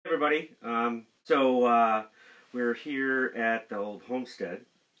Everybody. So we're here at the old homestead,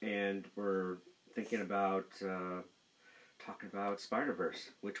 and we're thinking about talking about Spider-Verse,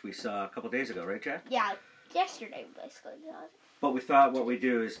 which we saw a couple days ago, right, Jack? Yeah, yesterday, basically. But we thought what we'd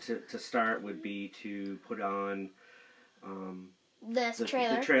do is to start would be to put on the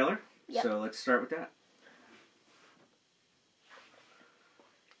trailer. The trailer. Yep. So let's start with that.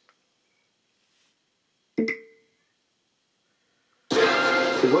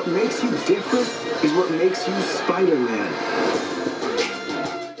 What makes you different is what makes you Spider-Man.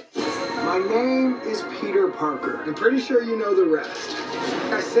 My name is Peter Parker. I'm pretty sure you know the rest.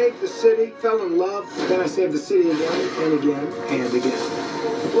 I saved the city, fell in love, then I saved the city again and again and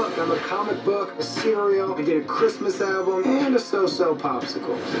again. Look, I'm a comic book, a cereal, I did a Christmas album, and a so-so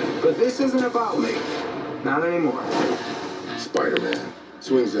popsicle. But this isn't about me. Not anymore. Spider-Man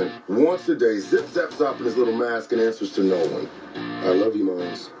swings in once a day, zip-zaps up in his little mask and answers to no one. I love you,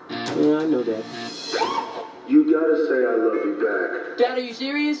 Miles. Yeah, I know that. You gotta say I love you back. Dad, are you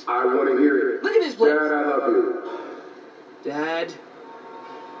serious? I want to hear it. Look at this place. Dad, I love you. Dad,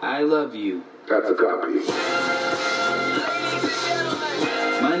 I love you. That's a copy.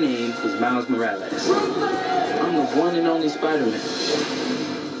 My name is Miles Morales. I'm the one and only Spider-Man.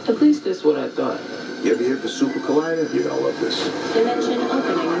 At least that's what I thought. You ever hit the Super Collider? You're gonna love this. Dimension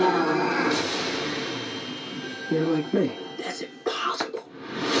opening now. You're like me. That's impossible.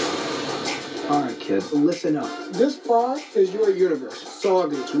 All right, kids, listen up. This fry is your universe.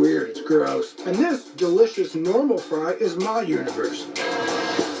 Soggy, it's weird, it's gross. And this delicious normal fry is my universe.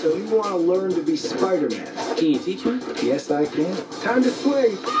 So you want to learn to be Spider-Man? Can you teach me? Yes, I can. Time to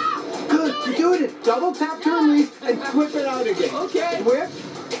swing. Good, you're doing it. Double tap to release and whip it out again. Okay. Whip.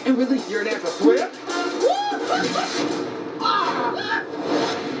 And release. You're an natural. Whip.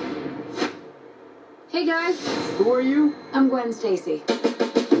 Hey guys, Who are you? I'm Gwen Stacy.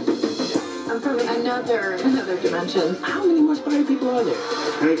 I'm from another dimension. How many more Spider people are there?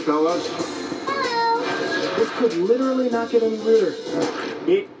 Hey, fellas. Hello. This could literally not get any weirder.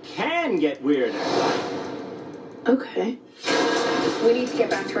 It can get weirder. Okay. We need to get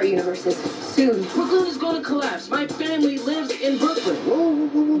back to our universes soon. Brooklyn is going to collapse. My family lives in Brooklyn. Whoa.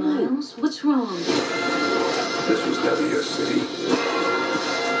 Miles, what's wrong? This was never your city.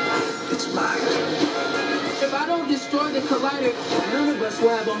 It's mine. If I don't destroy the collider, none of us will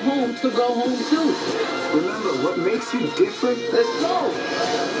have a home to go home to. Remember, what makes you different Let's go.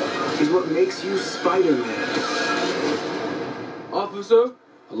 is what makes you Spider-Man. Officer,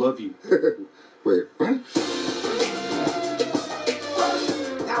 I love you. Wait, what?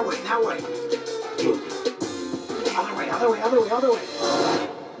 That way. Other way.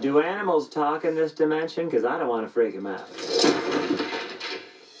 Do animals talk in this dimension? Because I don't want to freak them out.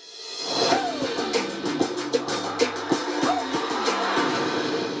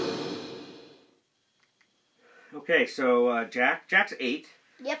 Okay, so Jack's 8.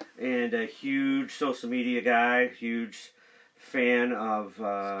 Yep. And a huge social media guy, huge fan of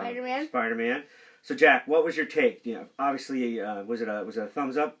Spider-Man. So Jack, what was your take? You know, obviously, was it a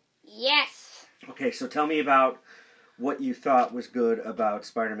thumbs up? Yes. Okay, so tell me about what you thought was good about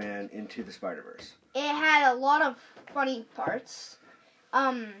Spider-Man Into the Spider-Verse. It had a lot of funny parts.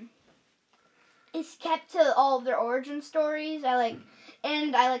 It's kept to all of their origin stories. I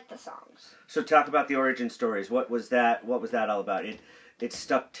like the songs. So talk about the origin stories. What was that all about? It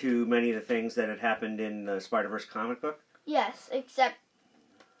stuck to many of the things that had happened in the Spider-Verse comic book? Yes, except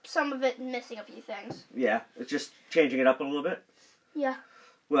some of it missing a few things. Yeah, it's just changing it up a little bit? Yeah.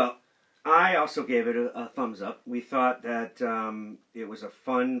 Well, I also gave it a thumbs up. We thought that it was a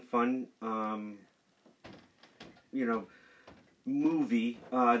fun, movie.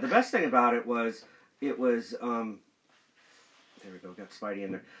 The best thing about it was, there we go, got Spidey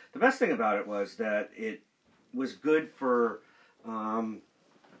in there. The best thing about it was that it was good for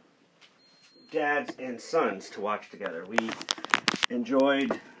dads and sons to watch together. We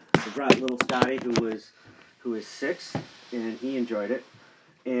enjoyed. We brought little Scotty, who is 6, and he enjoyed it.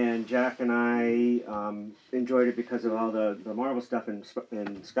 And Jack and I enjoyed it because of all the Marvel stuff, and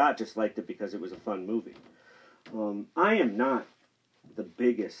Scott just liked it because it was a fun movie. I am not the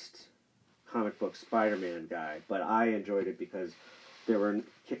biggest comic book Spider-Man guy, but I enjoyed it because there were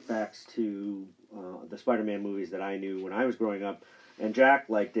kickbacks to the Spider-Man movies that I knew when I was growing up, and Jack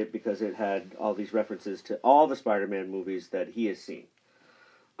liked it because it had all these references to all the Spider-Man movies that he has seen.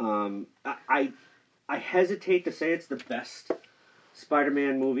 I hesitate to say it's the best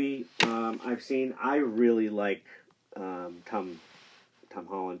Spider-Man movie I've seen. I really like Tom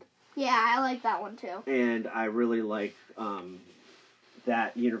Holland. Yeah, I like that one too. And I really like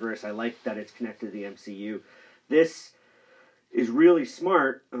that universe. I like that it's connected to the MCU. This is really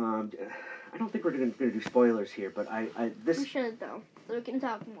smart. I don't think we're going to do spoilers here, but We should, though, so we can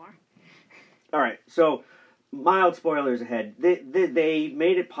talk more. All right, so mild spoilers ahead. They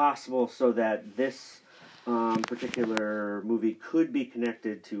made it possible so that this particular movie could be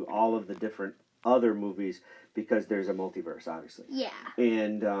connected to all of the different other movies because there's a multiverse, obviously. Yeah.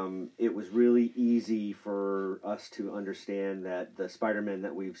 And it was really easy for us to understand that the Spider-Man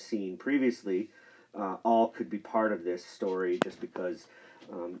that we've seen previously all could be part of this story just because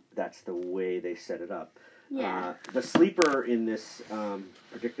that's the way they set it up. Yeah. The sleeper in this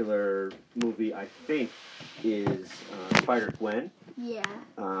particular movie, I think, is Spider-Gwen. Yeah.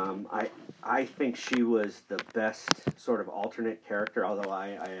 I think she was the best sort of alternate character, although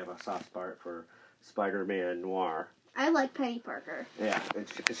I have a soft spot for Spider-Man Noir. I like Penny Parker. Yeah,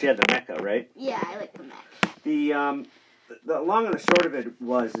 because she had the mecha, right? Yeah, I like the mech. The long and the short of it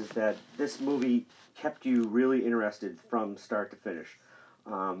is that this movie kept you really interested from start to finish.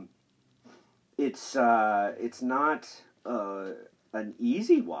 It's not an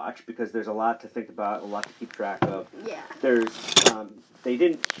easy watch because there's a lot to think about, a lot to keep track of. Yeah. There's they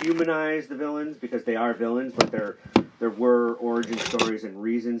didn't humanize the villains because they are villains, but there were origin stories and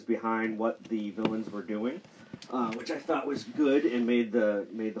reasons behind what the villains were doing, which I thought was good and made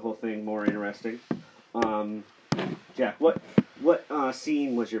the whole thing more interesting. Jack, what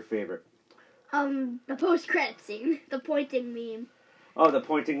scene was your favorite? The post-credit scene, the pointing meme. Oh, the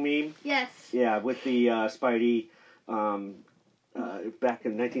pointing meme? Yes. Yeah, with the Spidey back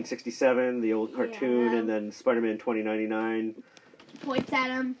in 1967, the old cartoon, Yeah. and then Spider-Man 2099. Points at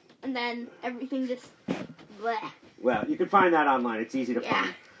him, and then everything just bleh. Well, you can find that online. It's easy to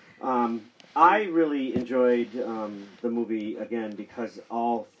find. I really enjoyed the movie, again, because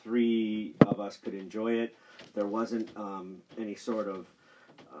all three of us could enjoy it. There wasn't any sort of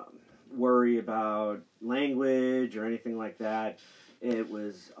worry about language or anything like that. It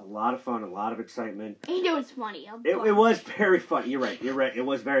was a lot of fun, a lot of excitement. And it was funny. It was very funny. You're right. It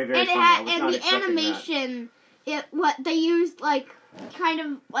was very, very And funny. it I was had, not and the expecting that. animation, what they used, like, kind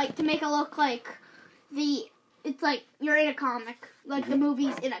of, like, to make it look like it's like you're in a comic. Like, the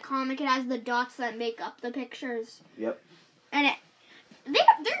movie's in a comic. It has the dots that make up the pictures. Yep. And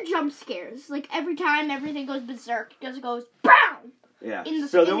they're jump scares. Like, every time everything goes berserk, it just goes, BAM! Yeah. In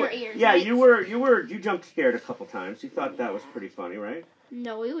there your were, ears. Yeah, right? you jumped scared a couple times. You thought that was pretty funny, right?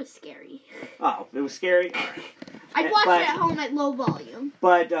 No, it was scary. Oh, it was scary? All right. I'd watch it at home at low volume.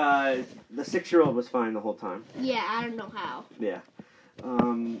 But the 6-year-old was fine the whole time. Yeah, I don't know how. Yeah.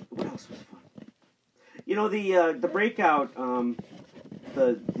 What else was fun? You know, the breakout,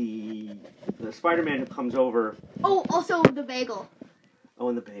 the Spider-Man who comes over. Oh, also the bagel. Oh,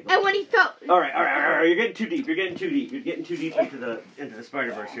 and the bagel. And when he felt... All right. You're getting too deep. You're getting too deep into the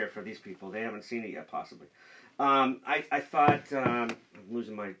Spider-Verse here for these people. They haven't seen it yet, possibly. I thought I'm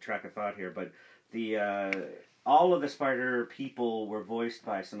losing my track of thought here, but all of the Spider people were voiced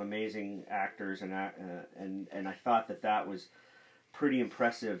by some amazing actors, and I thought that was pretty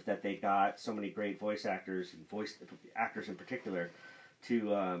impressive that they got so many great voice actors and voice actors in particular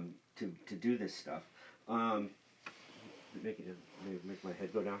to do this stuff. Make my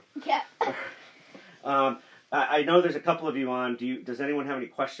head go down. Yeah. I know there's a couple of you on. Does anyone have any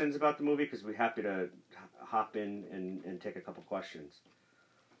questions about the movie? Because we're happy to hop in and take a couple questions.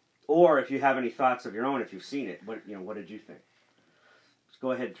 Or if you have any thoughts of your own, if you've seen it, what did you think? Just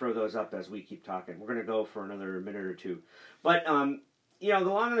go ahead and throw those up as we keep talking. We're going to go for another minute or two. But, the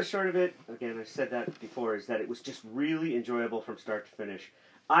long and the short of it, again, I've said that before, is that it was just really enjoyable from start to finish.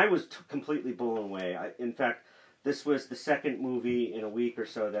 I was completely blown away. In fact, this was the second movie in a week or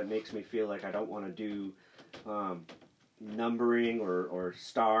so that makes me feel like I don't want to do numbering or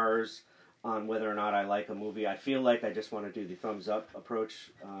stars on whether or not I like a movie. I feel like I just want to do the thumbs up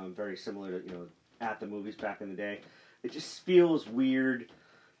approach, very similar to at the movies back in the day. It just feels weird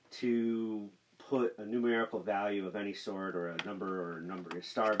to put a numerical value of any sort or a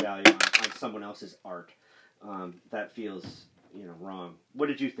star value on someone else's art. That feels wrong. What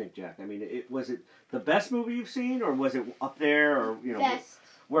did you think, Jack? I mean, was it the best movie you've seen, or was it up there, or Best.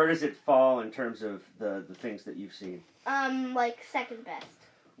 where does it fall in terms of the things that you've seen? Like second best.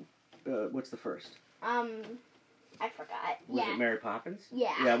 What's the first? I forgot. Was it Mary Poppins?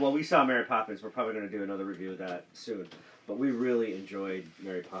 Yeah. Yeah, well, we saw Mary Poppins. We're probably going to do another review of that soon. But we really enjoyed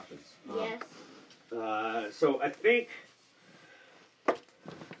Mary Poppins. Yes. So I think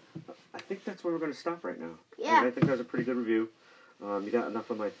that's where we're going to stop right now. Yeah. And I think that was a pretty good review. You got enough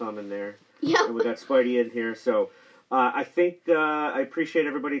of my thumb in there. Yep. And we got Spidey in here. So I think I appreciate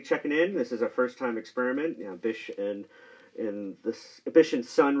everybody checking in. This is our first time experiment. Bish and this Bish and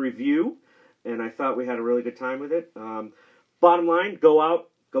Son review. And I thought we had a really good time with it. bottom line, go out,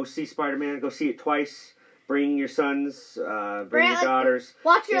 go see Spider-Man, go see it twice. Bring your sons, bring your daughters.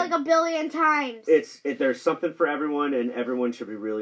 Watch it like a billion times. There's something for everyone, and everyone should be really